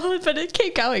all. But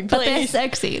keep going, please. But they're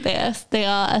sexy. They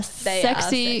are a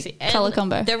sexy color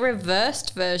combo. The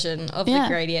reversed version of the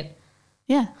gradient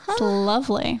Yeah, it's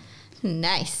lovely.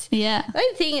 Nice. Yeah. The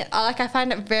only thing, like, I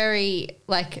find it very,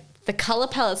 like, the color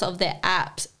palettes of their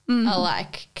apps are,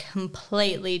 like,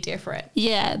 completely different.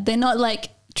 Yeah, they're not like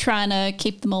trying to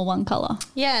keep them all one color.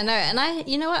 Yeah, no, and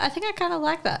you know what? I think I kind of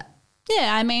like that.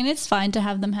 Yeah, I mean, it's fine to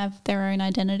have them have their own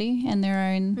identity and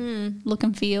their own look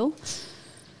and feel.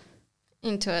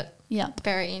 Into it. Yeah.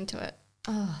 Very into it.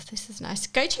 Oh, this is nice.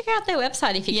 Go check out their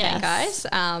website if you can, Yes. guys.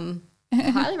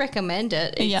 Highly recommend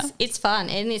it. It's fun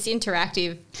and it's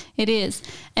interactive. It is.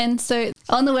 And so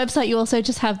on the website, you also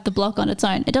just have the block on its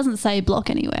own. It doesn't say block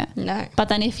anywhere. No. But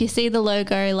then if you see the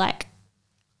logo, like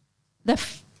the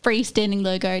freestanding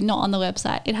logo, not on the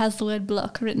website, it has the word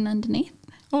block written underneath.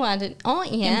 Oh, I did. Oh,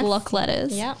 yeah. In block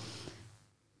letters. Yep.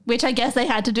 Which I guess they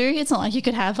had to do. It's not like you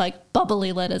could have like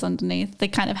bubbly letters underneath. They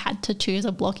kind of had to choose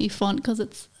a blocky font because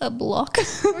it's a block. I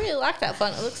really like that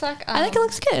font. It looks like... I think it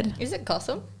looks good. Is it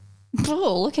Gotham?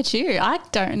 Oh, look at you. I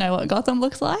don't know what Gotham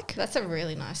looks like. That's a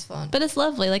really nice font. But it's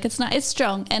lovely. Like it's not, it's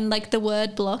strong. And like the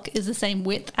word block is the same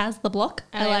width as the block.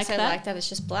 And I like also that. like that it's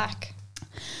just black.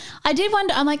 I did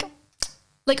wonder, I'm like,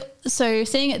 so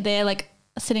seeing it there, like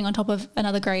sitting on top of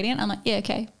another gradient, I'm like, yeah,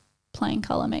 okay, plain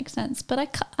colour makes sense. But I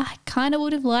kind of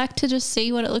would have liked to just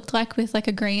see what it looked like with like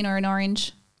a green or an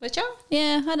orange. Would you?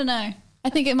 Yeah, I don't know. I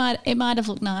think it might have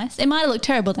looked nice. It might have looked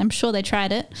terrible. I'm sure they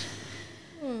tried it.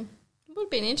 It would have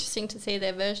been interesting to see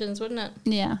their versions, wouldn't it?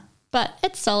 Yeah. But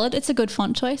it's solid. It's a good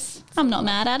font choice. I'm not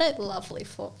mad at it. Lovely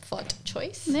font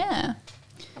choice. Yeah.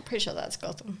 I'm pretty sure that's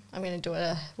Gotham. I'm going to do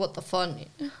what the font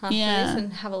half Yeah. is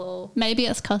and have a little... Maybe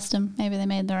it's custom. Maybe they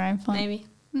made their own font. Maybe.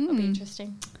 That'll be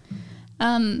interesting.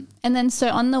 And then so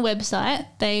on the website,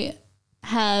 they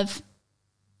have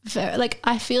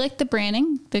I feel like the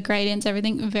branding, the gradients,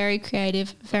 everything, very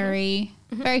creative, very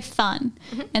fun.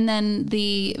 And then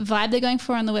the vibe they're going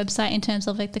for on the website in terms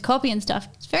of like the copy and stuff,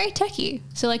 it's very techie.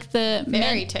 So like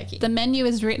Very techie. The menu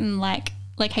is written like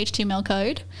HTML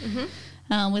code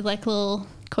with like little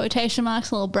quotation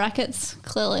marks, little brackets.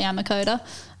 Clearly I'm a coder.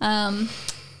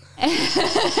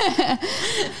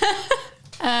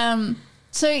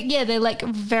 So yeah, they're like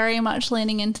very much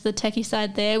leaning into the techie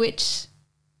side there, which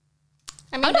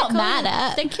I mean, I'm not mad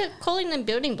at. They keep calling them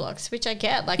building blocks, which I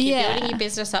get. Like, you're building your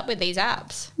business up with these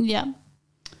apps. Yeah.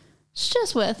 It's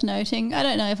just worth noting. I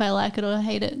don't know if I like it or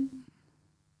hate it.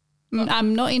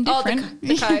 I'm not indifferent.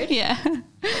 the code? Yeah.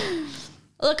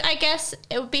 Look, I guess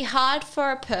it would be hard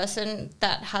for a person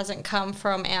that hasn't come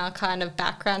from our kind of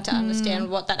background to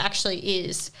understand what that actually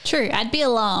is. True. I'd be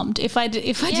alarmed. If I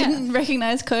didn't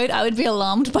recognize code, I would be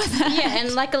alarmed by that. Yeah,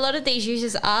 and like a lot of these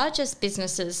users are just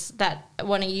businesses that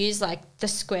want to use like the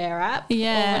Square app or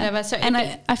whatever. So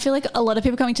I feel like a lot of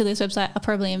people coming to this website are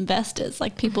probably investors,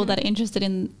 like people that are interested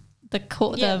in the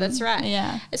core. Yeah, that's right.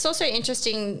 Yeah. It's also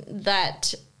interesting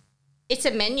that it's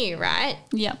a menu, right?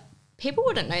 Yeah. People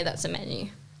wouldn't know that's a menu.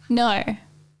 No,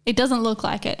 it doesn't look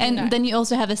like it. And then you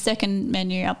also have a second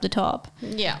menu up the top.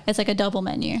 Yeah. It's like a double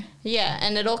menu. Yeah,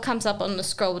 and it all comes up on the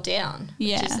scroll down.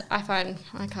 Yeah. Which is, I find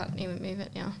I can't even move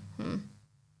it now.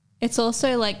 It's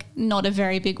also like not a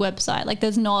very big website. Like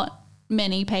there's not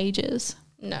many pages.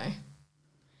 No.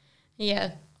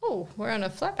 Yeah. Oh, we're on a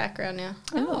flat background now.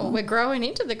 Oh, we're growing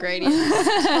into the gradient.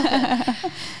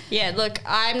 Yeah, look,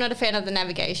 I'm not a fan of the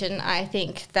navigation. I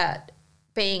think that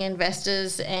being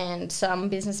investors and some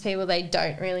business people, they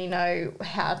don't really know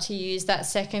how to use that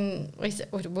second.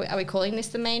 Are we calling this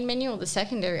the main menu or the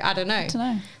secondary? I don't know.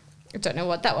 I don't know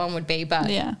what that one would be, but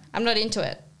I'm not into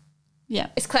it. Yeah.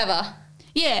 It's clever.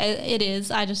 Yeah, it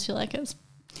is. I just feel like it's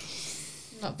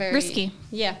not very risky.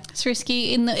 Yeah. It's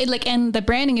risky and the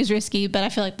branding is risky, but I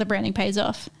feel like the branding pays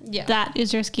off. Yeah. That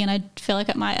is risky, and I feel like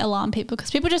it might alarm people because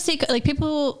people just see, like,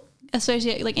 people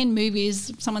associate, like in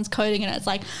movies, someone's coding and it's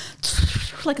like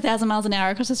 1,000 miles an hour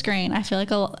across the screen. I feel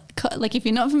like if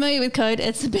you're not familiar with code,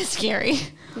 it's a bit scary.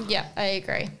 Yeah, I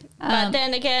agree. But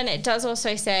then again, it does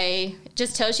also say, it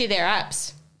just tells you their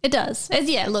apps. It does.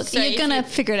 Look, so you're going to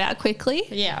figure it out quickly.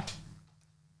 Yeah.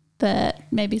 But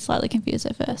maybe slightly confused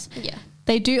at first. Yeah.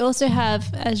 They do also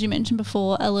have, as you mentioned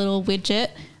before, a little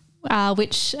widget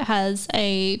which has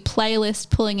a playlist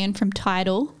pulling in from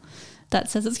Tidal that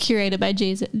says it's curated by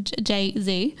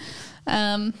Jay-Z.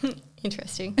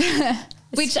 Interesting.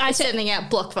 Which I sending out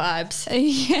block vibes.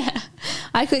 Yeah.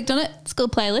 I clicked on it. It's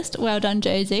called Playlist. Well done,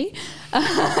 Jay-Z.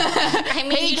 I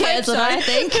mean, he cares what I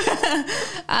think.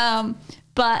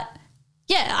 But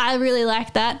yeah, I really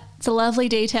like that. It's a lovely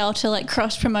detail to like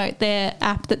cross promote their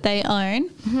app that they own.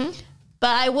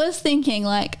 But I was thinking,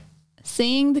 like,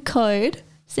 seeing the code,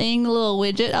 seeing the little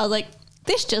widget, I was like,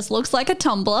 this just looks like a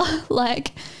Tumblr.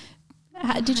 Like,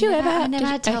 Did you ever have? I never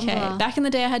had Tumblr. Okay, back in the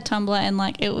day I had Tumblr, and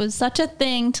like it was such a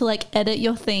thing to like edit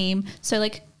your theme. So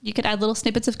like you could add little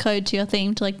snippets of code to your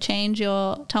theme to like change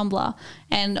your Tumblr,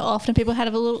 and often people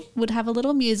would have a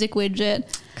little music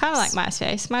widget. Kind of like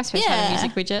MySpace. MySpace had a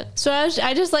music widget. So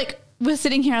I just like was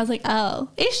sitting here. I was like, oh,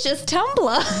 it's just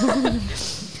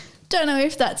Tumblr. Don't know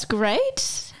if that's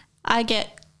great. I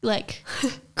get like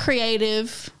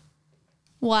creative,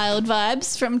 wild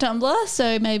vibes from Tumblr,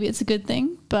 so maybe it's a good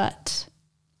thing. But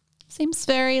seems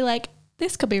very like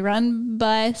this could be run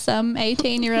by some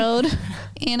 18-year-old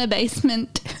in a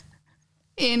basement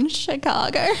in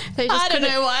Chicago. I don't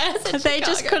know why I said They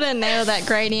just couldn't nail that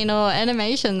gradient or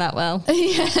animation that well.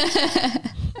 Yeah.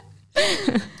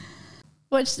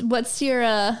 What's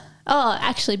your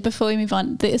actually before we move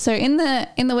on, so in the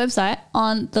website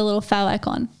on the little fav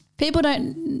icon, people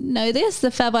don't know this, the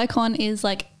fav icon is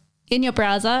like in your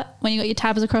browser when you got your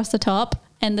tabs across the top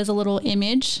and there's a little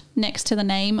image next to the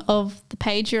name of the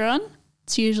page you're on.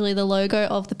 It's usually the logo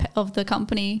of the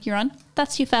company you're on.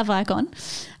 That's your fav icon.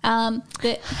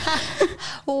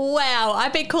 Wow,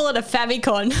 I've been calling it a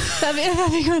favicon.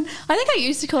 Favicon. I think I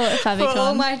used to call it a favicon. For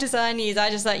all my design years, I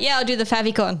just like, I'll do the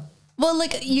favicon. Well,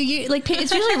 like you like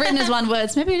it's usually written as one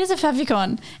word. So maybe it is a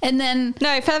favicon, and then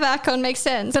no, favicon makes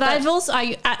sense. But at first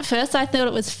I thought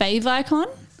it was favicon.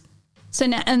 So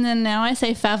now I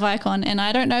say favicon, and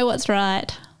I don't know what's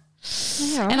right.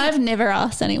 Yeah, right. And I've never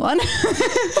asked anyone.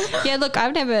 Yeah, look,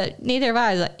 neither have I.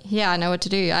 I was like, I know what to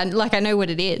do. I know what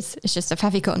it is. It's just a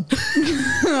favicon.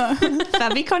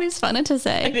 Favicon is funner to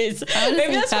say. It is.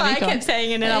 Maybe that's why I kept saying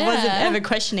it, and I wasn't ever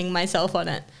questioning myself on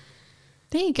it.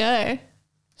 There you go.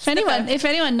 If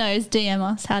anyone knows, DM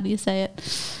us. How do you say it?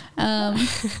 So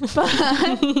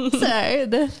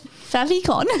the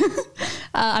favicon.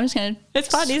 I'm just going to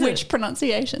switch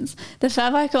pronunciations. The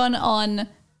favicon on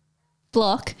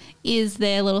Block is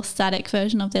their little static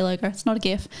version of their logo. It's not a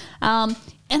GIF. And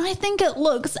I think it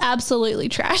looks absolutely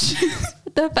trash.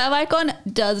 The favicon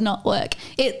does not work.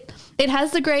 It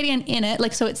has the gradient in it,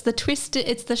 like, so it's the twist,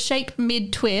 it's the shape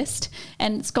mid twist,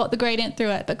 and it's got the gradient through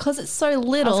it. Because it's so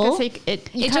little, I was gonna say,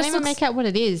 you can't even make out what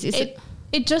it is. It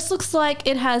just looks like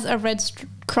it has a red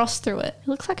cross through it. It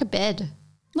looks like a bed.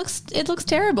 It looks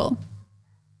terrible.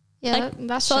 Yeah,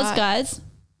 that's right. Guys,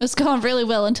 it's gone really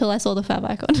well until I saw the fav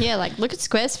icon. Yeah, like look at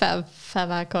Square's fav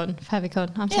icon.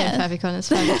 Favicon. I'm saying favicon is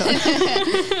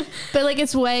favicon. But like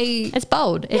it's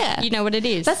bold. You know what it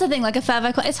is. That's the thing, like a fav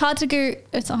icon. It's hard to do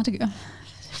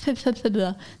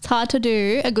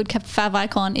a good fav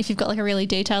icon if you've got like a really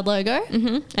detailed logo.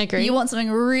 Mm-hmm. I agree. You want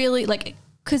something really like,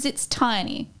 because it's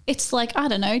tiny. It's like, I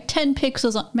don't know, 10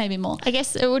 pixels, maybe more. I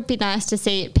guess it would be nice to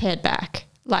see it paired back.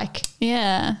 Like,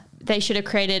 they should have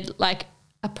created like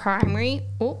a primary.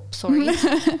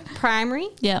 Primary.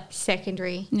 Yeah.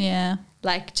 Secondary. Yeah.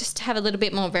 Like just to have a little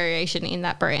bit more variation in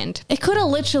that brand. It could have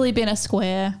literally been a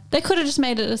square. They could have just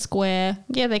made it a square.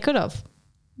 Yeah, they could have.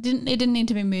 It didn't need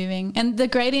to be moving. And the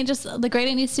gradient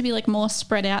needs to be like more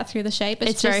spread out through the shape.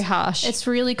 It's very harsh. It's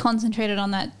really concentrated on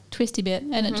that twisty bit,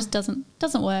 and it just doesn't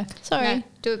work. Sorry. No,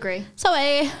 do agree.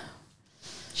 Sorry.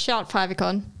 Short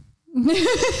favicon.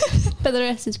 But the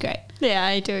rest is great. Yeah,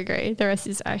 I do agree. The rest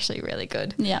is actually really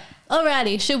good. Yeah.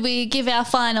 Alrighty. Should we give our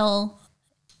final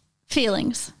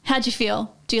feelings? How'd you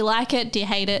feel? Do you like it? Do you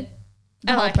hate it?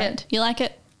 I like it. You like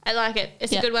it? I like it.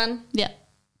 It's a good one. Yeah.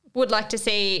 Would like to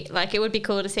see, like, it would be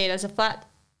cool to see it as a flat,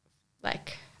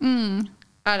 like, I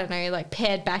don't know, like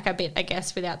paired back a bit, I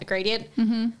guess, without the gradient.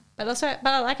 Mm-hmm. But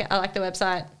I like it. I like the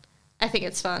website. I think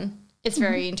it's fun. It's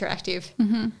very interactive.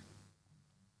 Mm-hmm.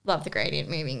 Love the gradient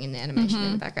moving in the animation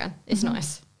in the background. It's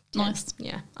nice. Nice.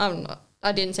 Yeah.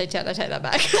 I didn't say 10. I take that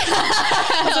back.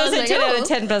 I was like 10 out of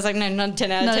 10, but I was like, no, not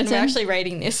 10 out of 10. We're actually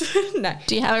rating this. No.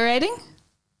 Do you have a rating?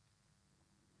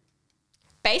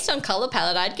 Based on colour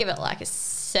palette, I'd give it like a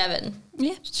 7.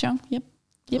 Yeah, sure. Yep.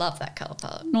 Love that colour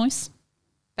palette. Nice.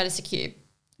 But it's a cube.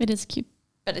 It is a cube.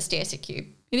 But it's a cube.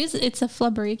 It is. It's a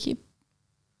flubbery cube.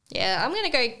 Yeah, I'm going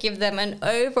to go give them an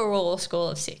overall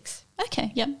score of 6.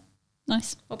 Okay, yep.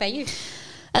 Nice. What about you?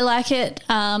 I like it.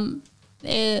 I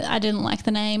didn't like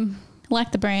the name. I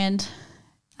like the brand.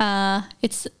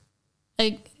 It's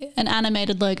an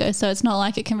animated logo, so it's not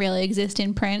like it can really exist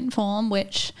in print form,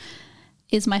 which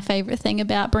is my favourite thing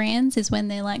about brands, is when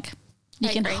they're like, you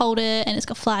can hold it and it's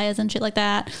got flyers and shit like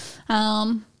that.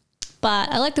 But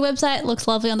I like the website. It looks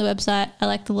lovely on the website. I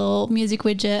like the little music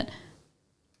widget.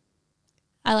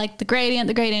 I like the gradient.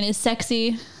 The gradient is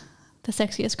sexy. The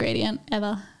sexiest gradient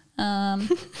ever.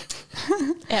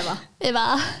 Ever.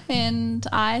 And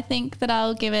I think that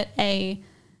I'll give it a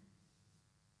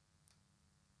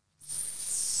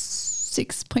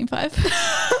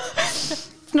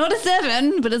 6.5. not a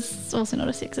 7, but it's also not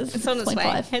a 6. It's on its way.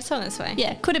 0.5. It's on its way.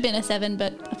 Yeah, could have been a 7,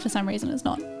 but for some reason it's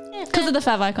not. Yeah, Because of the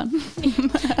fav icon.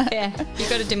 Yeah, you've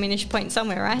got a diminished point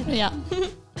somewhere, right? Yeah.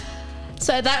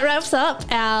 So that wraps up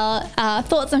our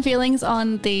thoughts and feelings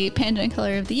on the Pantone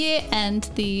Colour of the Year and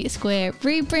the Square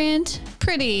rebrand.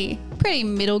 Pretty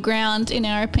middle ground in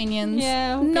our opinions.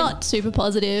 Yeah. Not super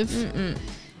positive.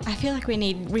 I feel like we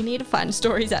need to find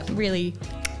stories that really...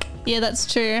 Yeah,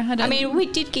 that's true. I mean, we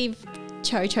did give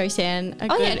Cho-Cho-san a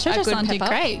good Cho-Cho-san did pep up.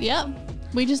 great. Yep.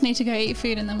 We just need to go eat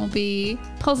food and then we'll be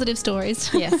positive stories.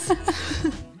 Yes.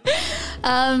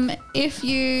 If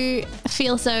you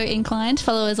feel so inclined,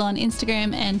 follow us on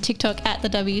Instagram and TikTok at the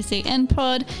WCN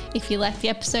Pod. If you like the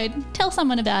episode, tell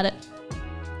someone about it.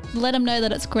 Let them know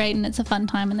that it's great and it's a fun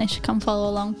time and they should come follow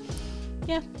along.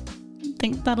 Yeah. I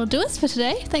think that'll do us for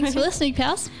today. Thanks for listening,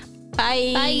 pals.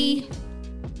 Bye. Bye.